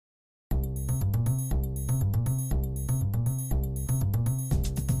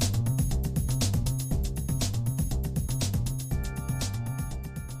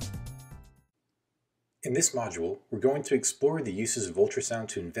In this module, we're going to explore the uses of ultrasound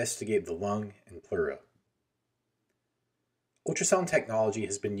to investigate the lung and pleura. Ultrasound technology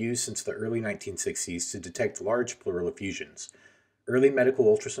has been used since the early 1960s to detect large pleural effusions. Early medical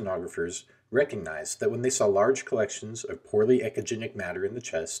ultrasonographers recognized that when they saw large collections of poorly echogenic matter in the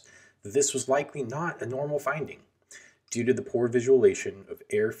chest, that this was likely not a normal finding due to the poor visualization of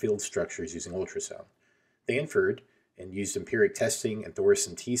air-filled structures using ultrasound. They inferred, and used empiric testing and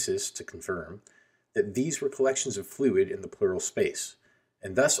thoracentesis to confirm, that these were collections of fluid in the pleural space,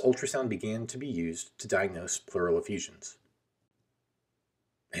 and thus ultrasound began to be used to diagnose pleural effusions.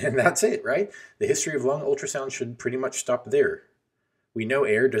 And that's it, right? The history of lung ultrasound should pretty much stop there. We know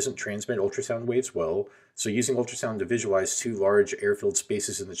air doesn't transmit ultrasound waves well, so using ultrasound to visualize two large air-filled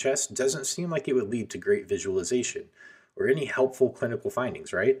spaces in the chest doesn't seem like it would lead to great visualization or any helpful clinical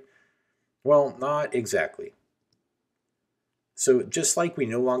findings, right? Well, not exactly. So just like we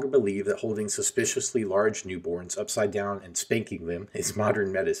no longer believe that holding suspiciously large newborns upside down and spanking them is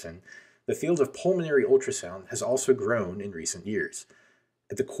modern medicine, the field of pulmonary ultrasound has also grown in recent years.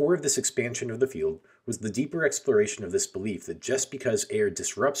 At the core of this expansion of the field was the deeper exploration of this belief that just because air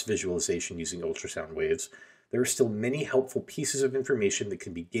disrupts visualization using ultrasound waves, there are still many helpful pieces of information that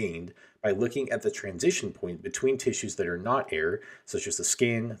can be gained by looking at the transition point between tissues that are not air, such as the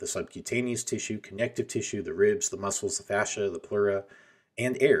skin, the subcutaneous tissue, connective tissue, the ribs, the muscles, the fascia, the pleura,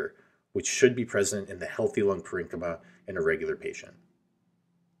 and air, which should be present in the healthy lung parenchyma in a regular patient.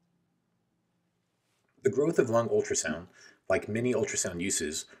 The growth of lung ultrasound, like many ultrasound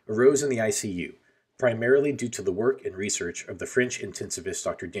uses, arose in the ICU, primarily due to the work and research of the French intensivist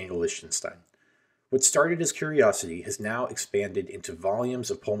Dr. Daniel Lichtenstein. What started as curiosity has now expanded into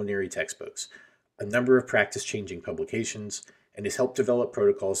volumes of pulmonary textbooks, a number of practice-changing publications, and has helped develop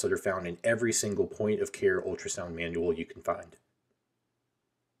protocols that are found in every single point-of-care ultrasound manual you can find.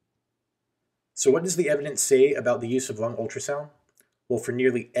 So what does the evidence say about the use of lung ultrasound? Well, for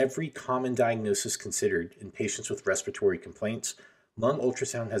nearly every common diagnosis considered in patients with respiratory complaints, lung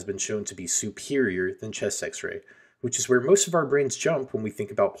ultrasound has been shown to be superior than chest x-ray, which is where most of our brains jump when we think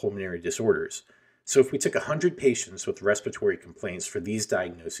about pulmonary disorders. So if we took 100 patients with respiratory complaints for these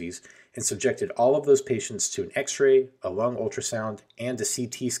diagnoses and subjected all of those patients to an x-ray, a lung ultrasound, and a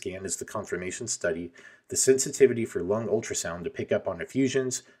CT scan as the confirmation study, the sensitivity for lung ultrasound to pick up on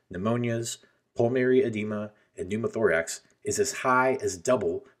effusions, pneumonias, pulmonary edema, and pneumothorax is as high as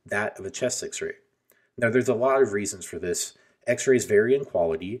double that of a chest x-ray. Now there's a lot of reasons for this. X-rays vary in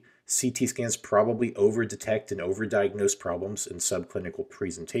quality. CT scans probably over-detect and over-diagnose problems in subclinical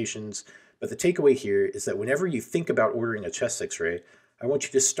presentations. But the takeaway here is that whenever you think about ordering a chest x-ray, I want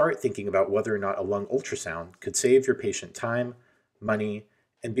you to start thinking about whether or not a lung ultrasound could save your patient time, money,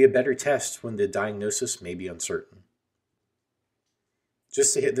 and be a better test when the diagnosis may be uncertain.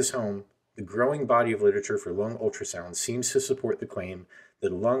 Just to hit this home, the growing body of literature for lung ultrasound seems to support the claim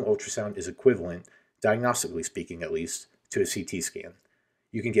that a lung ultrasound is equivalent, diagnostically speaking at least, to a CT scan.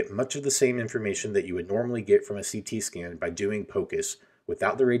 You can get much of the same information that you would normally get from a CT scan by doing POCUS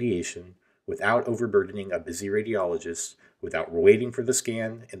without the radiation, without overburdening a busy radiologist, without waiting for the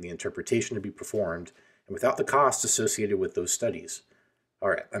scan and the interpretation to be performed, and without the costs associated with those studies. All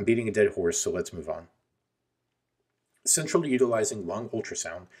right, I'm beating a dead horse, so let's move on. Central to utilizing lung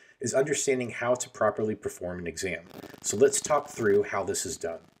ultrasound is understanding how to properly perform an exam. So let's talk through how this is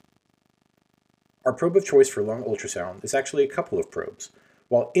done. Our probe of choice for lung ultrasound is actually a couple of probes.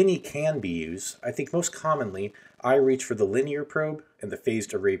 While any can be used, I think most commonly I reach for the linear probe and the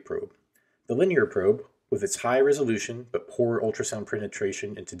phased array probe. The linear probe, with its high resolution but poor ultrasound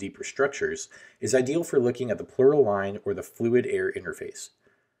penetration into deeper structures, is ideal for looking at the pleural line or the fluid-air interface.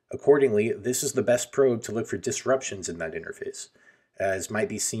 Accordingly, this is the best probe to look for disruptions in that interface, as might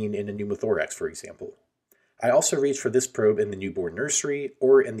be seen in a pneumothorax, for example. I also reach for this probe in the newborn nursery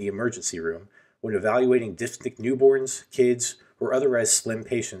or in the emergency room when evaluating dyspneic newborns, kids, or otherwise slim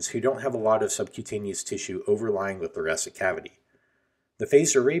patients who don't have a lot of subcutaneous tissue overlying the thoracic cavity. The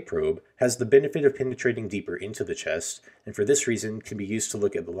phased array probe has the benefit of penetrating deeper into the chest, and for this reason can be used to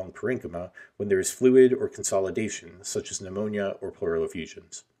look at the lung parenchyma when there is fluid or consolidation, such as pneumonia or pleural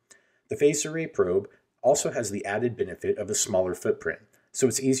effusions. The phased array probe also has the added benefit of a smaller footprint, so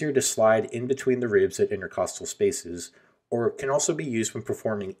it's easier to slide in between the ribs at intercostal spaces, or can also be used when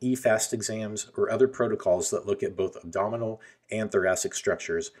performing EFAST exams or other protocols that look at both abdominal and thoracic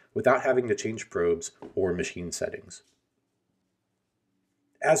structures without having to change probes or machine settings.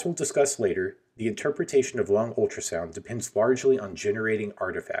 As we'll discuss later, the interpretation of lung ultrasound depends largely on generating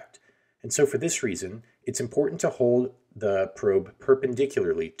artifact, and so for this reason, it's important to hold the probe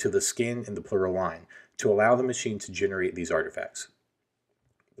perpendicularly to the skin and the pleural line to allow the machine to generate these artifacts.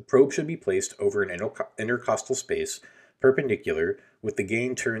 The probe should be placed over an intercostal space, perpendicular, with the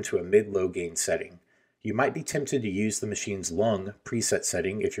gain turned to a mid-low gain setting. You might be tempted to use the machine's lung preset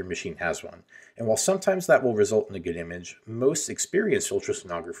setting if your machine has one, and while sometimes that will result in a good image, most experienced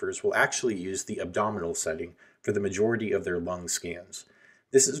ultrasonographers will actually use the abdominal setting for the majority of their lung scans.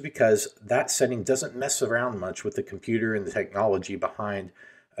 This is because that setting doesn't mess around much with the computer and the technology behind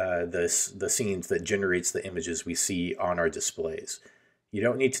the scenes that generates the images we see on our displays. You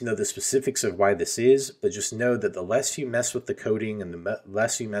don't need to know the specifics of why this is, but just know that the less you mess with the coding and the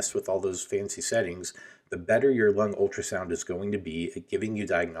less you mess with all those fancy settings, the better your lung ultrasound is going to be at giving you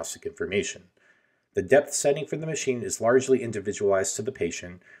diagnostic information. The depth setting for the machine is largely individualized to the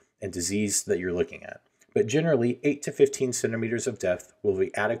patient and disease that you're looking at, but generally 8 to 15 centimeters of depth will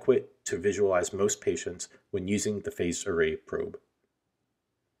be adequate to visualize most patients when using the phased array probe.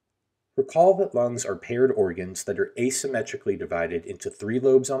 Recall that lungs are paired organs that are asymmetrically divided into 3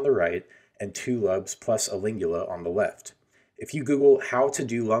 lobes on the right and 2 lobes plus a lingula on the left. If you Google how to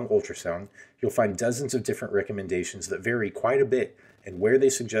do lung ultrasound, you'll find dozens of different recommendations that vary quite a bit and where they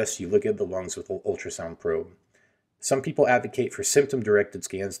suggest you look at the lungs with an ultrasound probe. Some people advocate for symptom-directed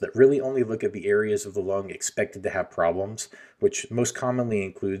scans that really only look at the areas of the lung expected to have problems, which most commonly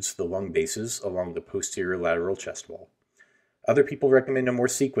includes the lung bases along the posterior lateral chest wall. Other people recommend a more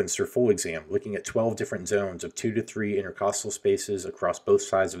sequenced or full exam, looking at 12 different zones of 2 to 3 intercostal spaces across both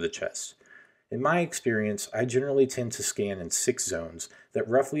sides of the chest. In my experience, I generally tend to scan in 6 zones that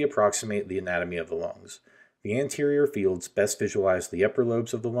roughly approximate the anatomy of the lungs. The anterior fields best visualize the upper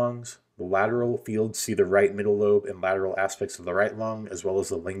lobes of the lungs. The lateral fields see the right middle lobe and lateral aspects of the right lung, as well as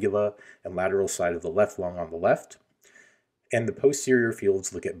the lingula and lateral side of the left lung on the left. And the posterior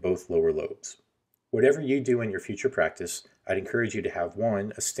fields look at both lower lobes. Whatever you do in your future practice, I'd encourage you to have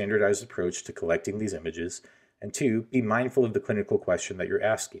 1, a standardized approach to collecting these images, and 2, be mindful of the clinical question that you're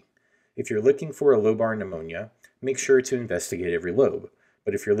asking. If you're looking for a lobar pneumonia, make sure to investigate every lobe.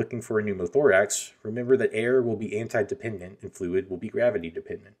 But if you're looking for a pneumothorax, remember that air will be anti-dependent and fluid will be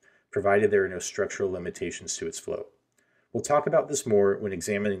gravity-dependent, provided there are no structural limitations to its flow. We'll talk about this more when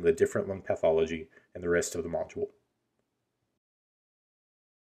examining the different lung pathology and the rest of the module.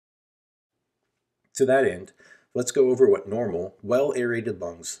 To that end, let's go over what normal, well-aerated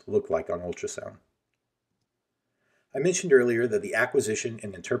lungs look like on ultrasound. I mentioned earlier that the acquisition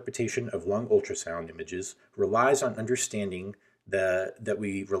and interpretation of lung ultrasound images relies on understanding that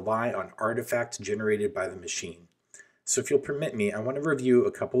we rely on artifacts generated by the machine. So if you'll permit me, I want to review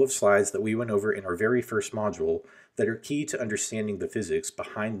a couple of slides that we went over in our very first module that are key to understanding the physics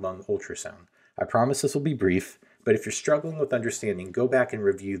behind lung ultrasound. I promise this will be brief, but if you're struggling with understanding, go back and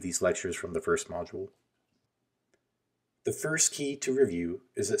review these lectures from the first module. The first key to review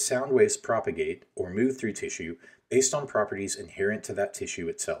is that sound waves propagate or move through tissue based on properties inherent to that tissue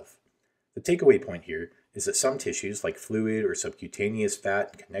itself. The takeaway point here is that some tissues, like fluid or subcutaneous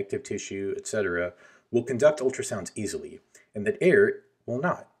fat, connective tissue, etc., will conduct ultrasounds easily, and that air will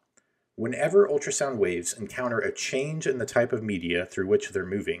not. Whenever ultrasound waves encounter a change in the type of media through which they're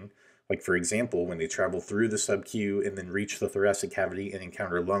moving, like for example when they travel through the subq and then reach the thoracic cavity and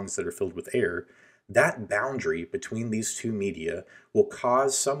encounter lungs that are filled with air, that boundary between these two media will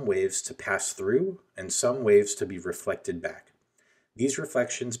cause some waves to pass through and some waves to be reflected back. These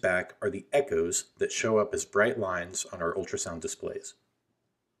reflections back are the echoes that show up as bright lines on our ultrasound displays.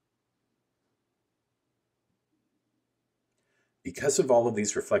 Because of all of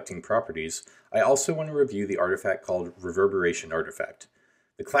these reflecting properties, I also want to review the artifact called reverberation artifact.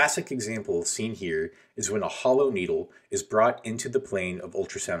 The classic example seen here is when a hollow needle is brought into the plane of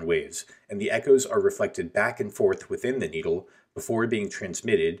ultrasound waves, and the echoes are reflected back and forth within the needle before being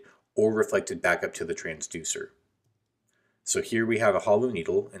transmitted or reflected back up to the transducer. So here we have a hollow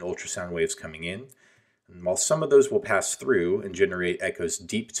needle and ultrasound waves coming in, and while some of those will pass through and generate echoes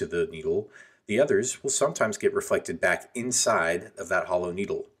deep to the needle, the others will sometimes get reflected back inside of that hollow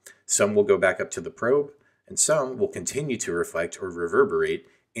needle. Some will go back up to the probe, and some will continue to reflect or reverberate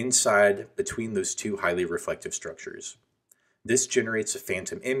inside between those two highly reflective structures. This generates a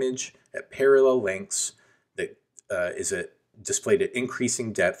phantom image at parallel lengths that is displayed at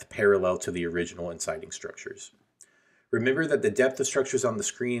increasing depth parallel to the original inciting structures. Remember that the depth of structures on the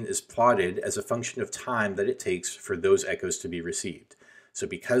screen is plotted as a function of time that it takes for those echoes to be received. So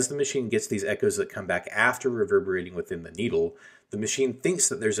because the machine gets these echoes that come back after reverberating within the needle, the machine thinks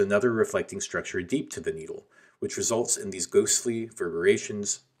that there's another reflecting structure deep to the needle, which results in these ghostly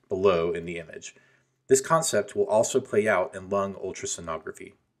reverberations below in the image. This concept will also play out in lung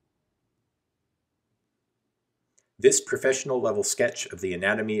ultrasonography. This professional level sketch of the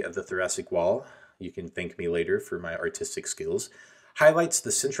anatomy of the thoracic wall, you can thank me later for my artistic skills, highlights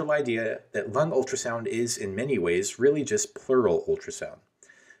the central idea that lung ultrasound is, in many ways, really just pleural ultrasound.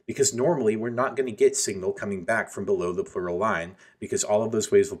 Because normally we're not going to get signal coming back from below the pleural line because all of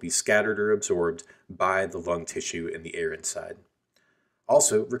those waves will be scattered or absorbed by the lung tissue and the air inside.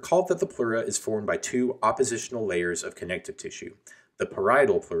 Also, recall that the pleura is formed by two oppositional layers of connective tissue. The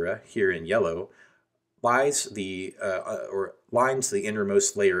parietal pleura, here in yellow, lines the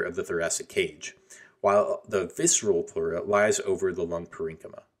innermost layer of the thoracic cage, while the visceral pleura lies over the lung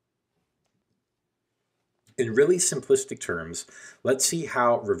parenchyma. In really simplistic terms, let's see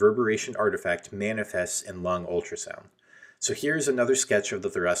how reverberation artifact manifests in lung ultrasound. So here's another sketch of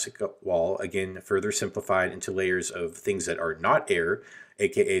the thoracic wall, again further simplified into layers of things that are not air,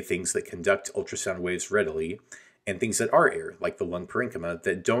 aka things that conduct ultrasound waves readily, and things that are air, like the lung parenchyma,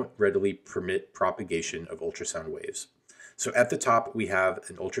 that don't readily permit propagation of ultrasound waves. So at the top, we have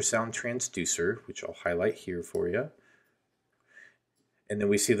an ultrasound transducer, which I'll highlight here for you. And then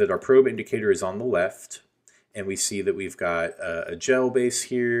we see that our probe indicator is on the left, and we see that we've got a gel base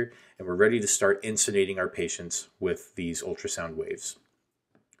here, and we're ready to start insunating our patients with these ultrasound waves.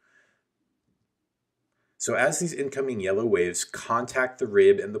 So as these incoming yellow waves contact the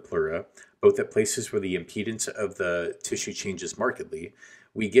rib and the pleura, both at places where the impedance of the tissue changes markedly,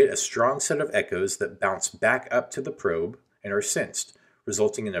 we get a strong set of echoes that bounce back up to the probe and are sensed,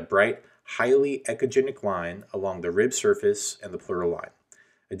 resulting in a bright, highly echogenic line along the rib surface and the pleural line.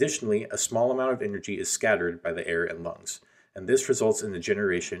 Additionally, a small amount of energy is scattered by the air and lungs, and this results in the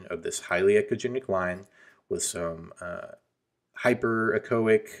generation of this highly echogenic line with some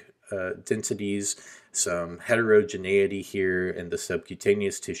hyperechoic densities, some heterogeneity here in the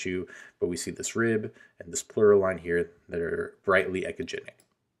subcutaneous tissue, but we see this rib and this pleural line here that are brightly echogenic.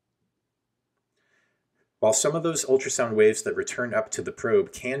 While some of those ultrasound waves that return up to the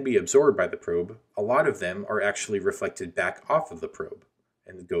probe can be absorbed by the probe, a lot of them are actually reflected back off of the probe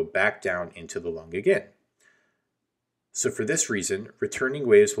and go back down into the lung again. So for this reason, returning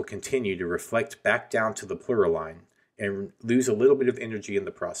waves will continue to reflect back down to the pleural line and lose a little bit of energy in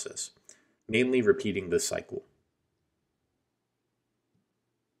the process, mainly repeating this cycle.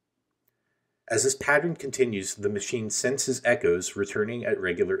 As this pattern continues, the machine senses echoes returning at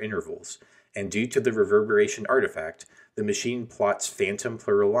regular intervals, and due to the reverberation artifact, the machine plots phantom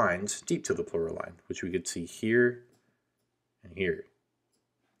pleural lines deep to the pleural line, which we could see here and here.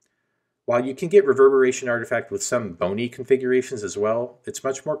 While you can get reverberation artifact with some bony configurations as well, it's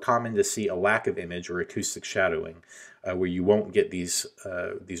much more common to see a lack of image or acoustic shadowing, where you won't get these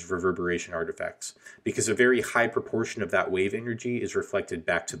reverberation artifacts, because a very high proportion of that wave energy is reflected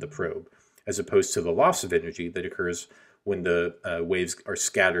back to the probe, as opposed to the loss of energy that occurs when the waves are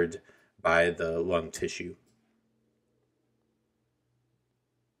scattered by the lung tissue.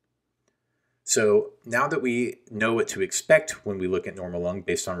 So now that we know what to expect when we look at normal lung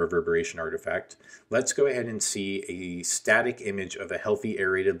based on reverberation artifact, let's go ahead and see a static image of a healthy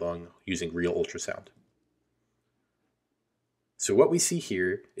aerated lung using real ultrasound. So what we see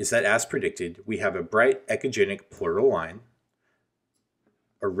here is that, as predicted, we have a bright echogenic pleural line,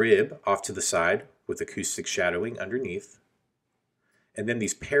 a rib off to the side with acoustic shadowing underneath, and then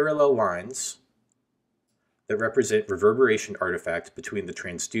these parallel lines that represent reverberation artifact between the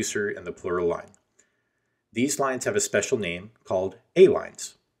transducer and the pleural line. These lines have a special name called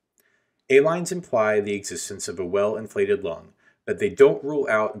A-lines. A-lines imply the existence of a well-inflated lung, but they don't rule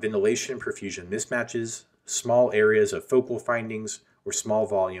out ventilation and perfusion mismatches, small areas of focal findings, or small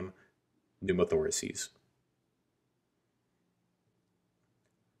volume pneumothoraces.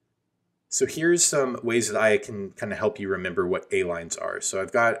 So here's some ways that I can kind of help you remember what A-lines are. So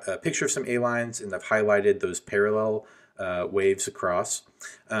I've got a picture of some A-lines, and I've highlighted those parallel waves across.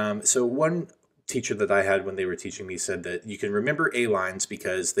 So one teacher that I had when they were teaching me said that you can remember A-lines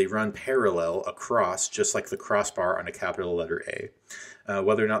because they run parallel across, just like the crossbar on a capital letter A.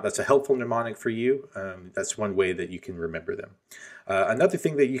 Whether or not that's a helpful mnemonic for you, that's one way that you can remember them. Another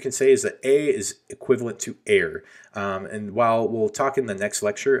thing that you can say is that A is equivalent to air. And while we'll talk in the next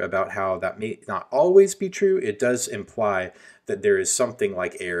lecture about how that may not always be true, it does imply that there is something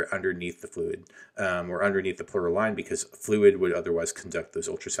like air underneath the fluid or underneath the pleural line, because fluid would otherwise conduct those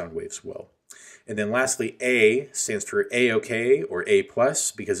ultrasound waves well. And then lastly, A stands for A-OK or A+,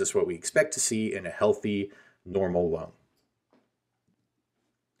 because it's what we expect to see in a healthy, normal lung.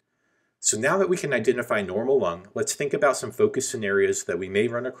 So now that we can identify normal lung, let's think about some focus scenarios that we may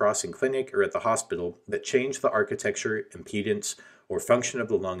run across in clinic or at the hospital that change the architecture, impedance, or function of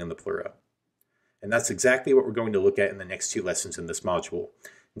the lung and the pleura. And that's exactly what we're going to look at in the next two lessons in this module.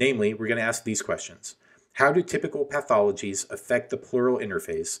 Namely, we're going to ask these questions. How do typical pathologies affect the pleural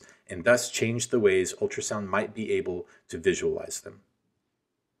interface and thus change the ways ultrasound might be able to visualize them?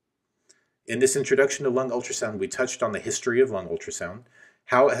 In this introduction to lung ultrasound, we touched on the history of lung ultrasound,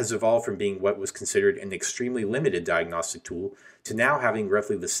 how it has evolved from being what was considered an extremely limited diagnostic tool to now having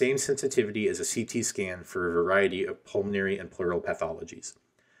roughly the same sensitivity as a CT scan for a variety of pulmonary and pleural pathologies.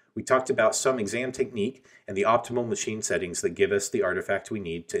 We talked about some exam technique and the optimal machine settings that give us the artifact we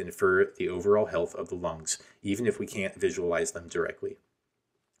need to infer the overall health of the lungs, even if we can't visualize them directly.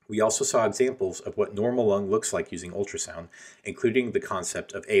 We also saw examples of what normal lung looks like using ultrasound, including the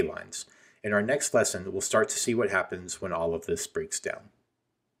concept of A-lines. In our next lesson, we'll start to see what happens when all of this breaks down.